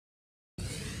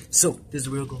So, this is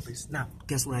the real Goldface. Now,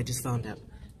 guess what I just found out?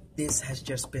 This has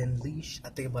just been leashed, I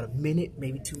think about a minute,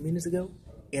 maybe 2 minutes ago.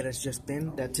 It has just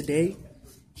been that today,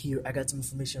 here, I got some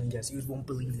information on you guys. You won't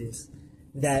believe this.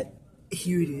 That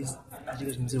here it is, as you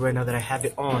guys can see right now that I have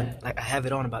it on. Like, I have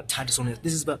it on about Titius on this.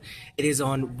 This is about, it is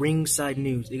on Ringside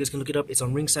News. You guys can look it up. It's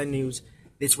on Ringside News.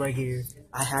 It's right here.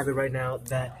 I have it right now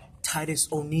that Titius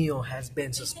O'Neill has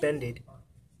been suspended.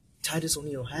 Titius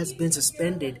O'Neill has been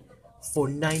suspended for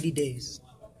 90 days.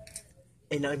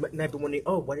 And I've been wondering,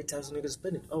 oh, why did Titius O'Neill get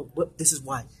suspended? Oh, well, this is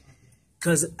why.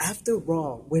 Because after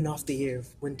Raw went off the air,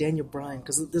 when Daniel Bryan,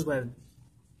 because this is why,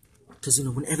 because, you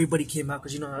know, when everybody came out,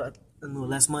 because, you know,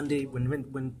 last Monday,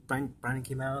 when Bryan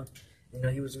came out, you know,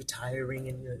 he was retiring,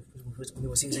 and he was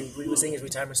saying his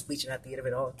retirement speech, and at the end of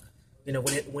it all, you know,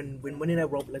 when Monday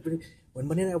Night Raw, like, when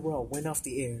Monday Night Raw went off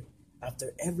the air,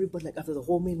 after everybody, like, after the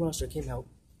whole main roster came out,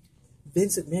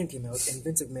 Vince McMahon came out, and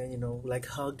Vince McMahon, you know,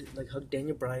 hugged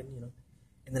Daniel Bryan, you know.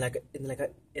 And then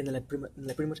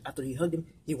pretty much after he hugged him,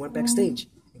 he went backstage.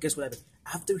 And guess what happened?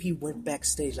 After he went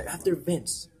backstage, like after the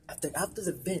Vince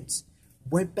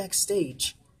went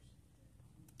backstage,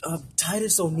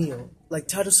 Titius O'Neill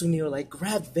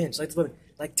grabbed Vince,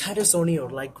 Titius O'Neill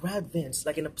grabbed Vince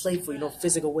like in a playful, you know,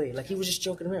 physical way. Like he was just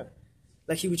joking around.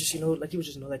 Like he was just, you know,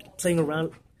 like playing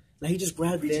around. Like he just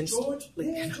grabbed Vince,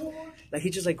 like he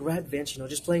just like grabbed Vince, you know,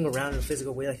 just playing around in a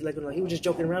physical way. Like he was just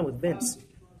joking around with Vince.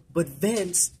 But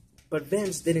Vince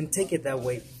didn't take it that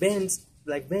way. Vince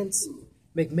McMahon,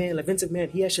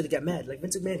 he actually got mad. Like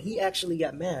Vince McMahon, he actually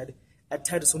got mad at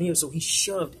Titius O'Neill, so he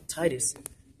shoved Titius.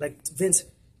 Because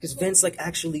Vince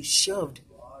actually shoved,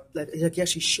 he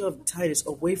actually shoved Titius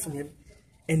away from him,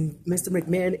 and Mr.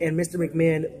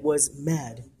 McMahon was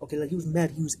mad. Okay, like he was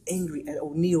mad. He was angry at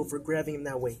O'Neill for grabbing him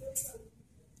that way.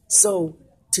 So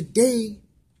today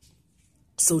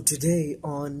on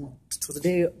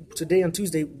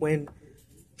Tuesday, when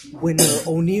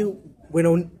O'Neill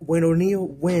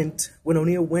went,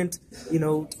 you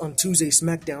know, on Tuesday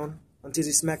SmackDown, you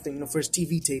know, for his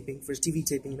TV taping,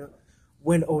 you know,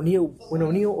 when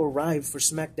O'Neill arrived for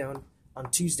SmackDown on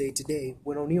Tuesday today,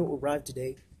 I don't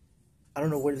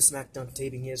know where the SmackDown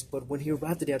taping is, but when he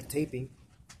arrived today at the taping,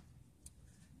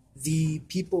 the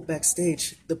people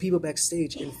backstage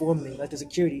informed me, the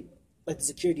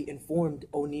security informed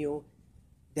O'Neill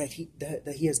that he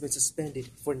has been suspended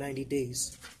for 90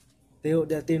 days. They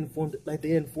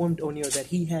informed O'Neill that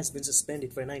he has been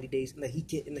suspended for 90 days and that he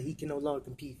can no longer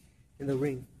compete in the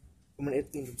ring.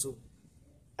 So,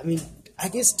 I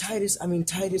guess Titius, I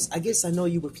guess I know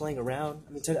you were playing around.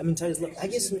 Titius, look,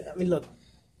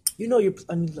 you know you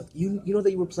know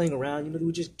that you were playing around. You know that you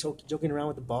were just joking around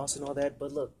with the boss and all that.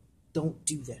 But look, don't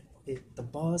do that. Okay? The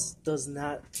boss does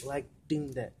not like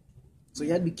doing that. So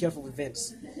you had to be careful with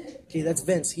Vince. Okay, that's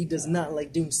Vince. He does not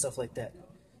like doing stuff like that.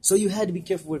 So you had to be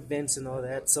careful with Vince and all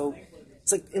that. So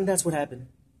it's like, and that's what happened.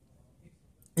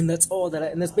 And that's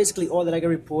basically all that I can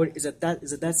report is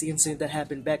that's the incident that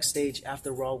happened backstage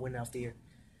after Raw went off the air.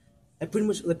 And pretty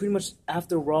much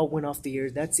after Raw went off the air,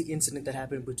 that's the incident that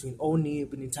happened between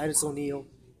Titius O'Neill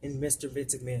and Mr.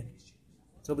 Vince McMahon.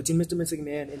 So between Mr. Vince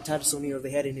McMahon and Titius O'Neill,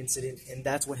 they had an incident, and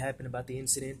that's what happened about the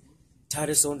incident.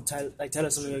 Titius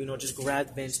O'Neill, you know, just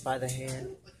grabbed Vince by the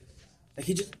hand.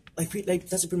 Vince,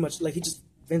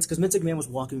 because Vince McMahon was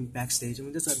walking backstage.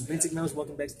 Vince McMahon was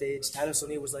walking backstage. Titius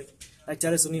O'Neill was like,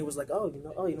 oh,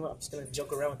 you know, I'm just gonna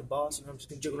joke around with the boss, and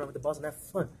have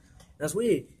fun. And that's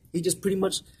weird. He just pretty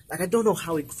much, I don't know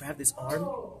how he grabbed his arm,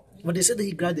 but they said that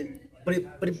he grabbed it,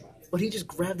 but he just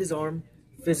grabbed his arm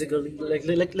physically, you know,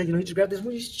 he just grabbed his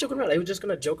arm. He's just joking around. He was just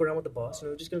gonna joke around with the boss, you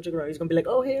know, just gonna joke around. He's gonna be like,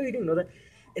 oh, hey, how you doing, all that.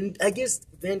 And I guess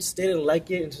Vince didn't like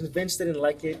it, and since Vince didn't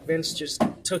like it, Vince just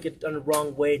took it on the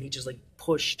wrong way, and he just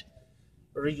pushed,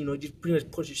 or you know, just pretty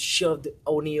much shoved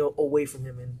O'Neill away from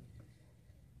him. And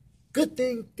good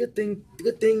thing,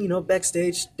 you know,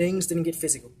 backstage things didn't get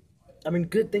physical.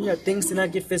 Good thing that things did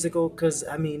not get physical, because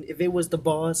if it was the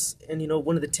boss and, you know,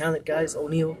 one of the talent guys,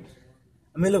 O'Neill,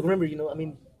 look, remember, you know,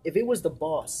 if it was the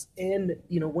boss and,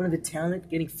 you know, one of the talent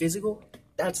getting physical,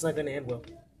 that's not gonna end well.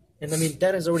 And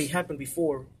that has already happened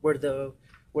before, where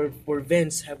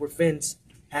Vince has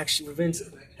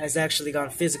actually gone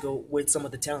physical with some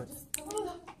of the talent.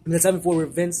 That's happened before, where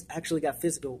Vince actually got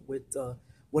physical with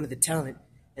one of the talent,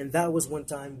 and that was one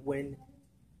time when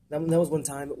when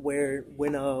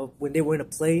they were in a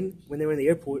plane, when they were in the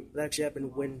airport. That actually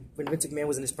happened when Vince McMahon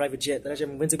was in his private jet. That actually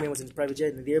happened when Vince McMahon was in his private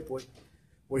jet in the airport,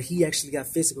 where he actually got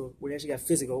physical.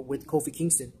 With Kofi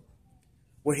Kingston.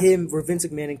 Where Vince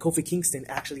McMahon and Kofi Kingston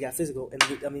actually got physical, and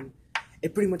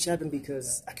it pretty much happened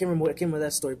because I can't remember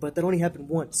that story, but that only happened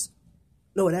once.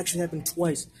 No, it actually happened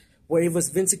twice. where it was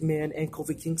Vince McMahon and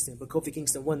Kofi Kingston, but Kofi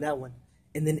Kingston won that one.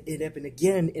 And then it happened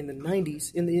again in the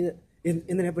 90s. And then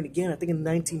it happened again, I think in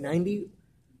 1990.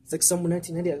 It's like somewhere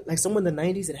 1990, like somewhere in the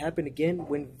 90s, it happened again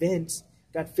when Vince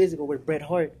got physical with Bret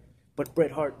Hart, but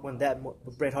Bret Hart won that.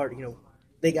 But Bret Hart,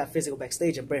 they got physical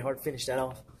backstage, and Bret Hart finished that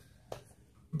off.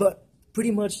 But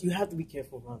pretty much, you have to be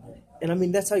careful around here. And I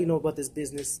mean, that's how you know about this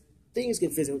business. Things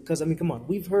get physical because I mean, come on,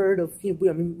 we've heard of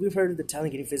we've heard of the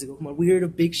talent getting physical. Come on, we heard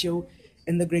of Big Show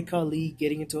and the Great Khali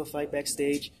getting into a fight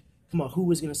backstage. Come on, who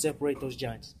was gonna separate those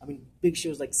giants? I mean, Big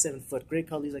Show's like 7 foot, Great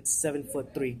Khali's like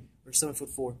 7'3" or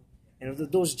 7'4", and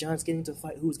if those giants getting into a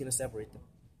fight, who's gonna separate them?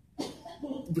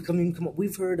 Come on,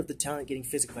 we've heard of the talent getting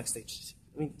physical backstage.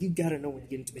 I mean, you gotta know when you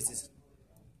get into business.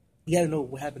 You gotta know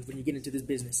what happens when you get into this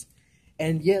business.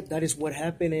 And yeah, that is what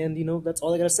happened, and that's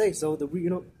all I gotta say. So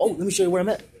oh, let me show you where I'm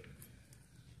at.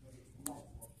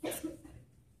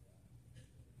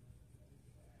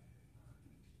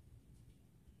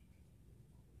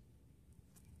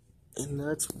 And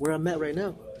that's where I'm at right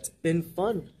now. It's been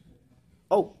fun.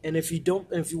 Oh, and if you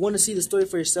want to see the story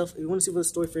for yourself,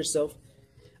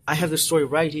 I have the story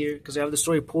right here because I have the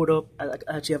story pulled up. I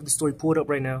actually have the story pulled up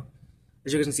right now.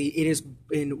 As you can see, it is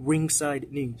in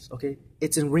Ringside News. Okay,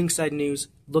 it's in Ringside News.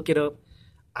 Look it up.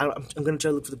 I'm gonna try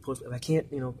to look for the post. If I can't,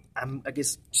 I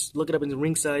guess just look it up in the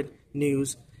Ringside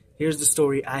News. Here's the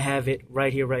story. I have it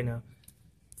right here, right now.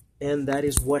 And that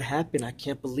is what happened. I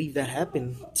can't believe that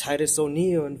happened. Titus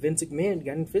O'Neill and Vince McMahon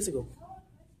got in physical.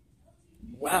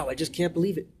 Wow, I just can't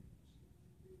believe it.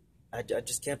 I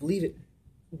just can't believe it.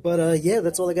 But yeah,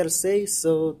 that's all I gotta say.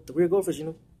 So the Real Goldfish,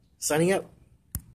 signing out.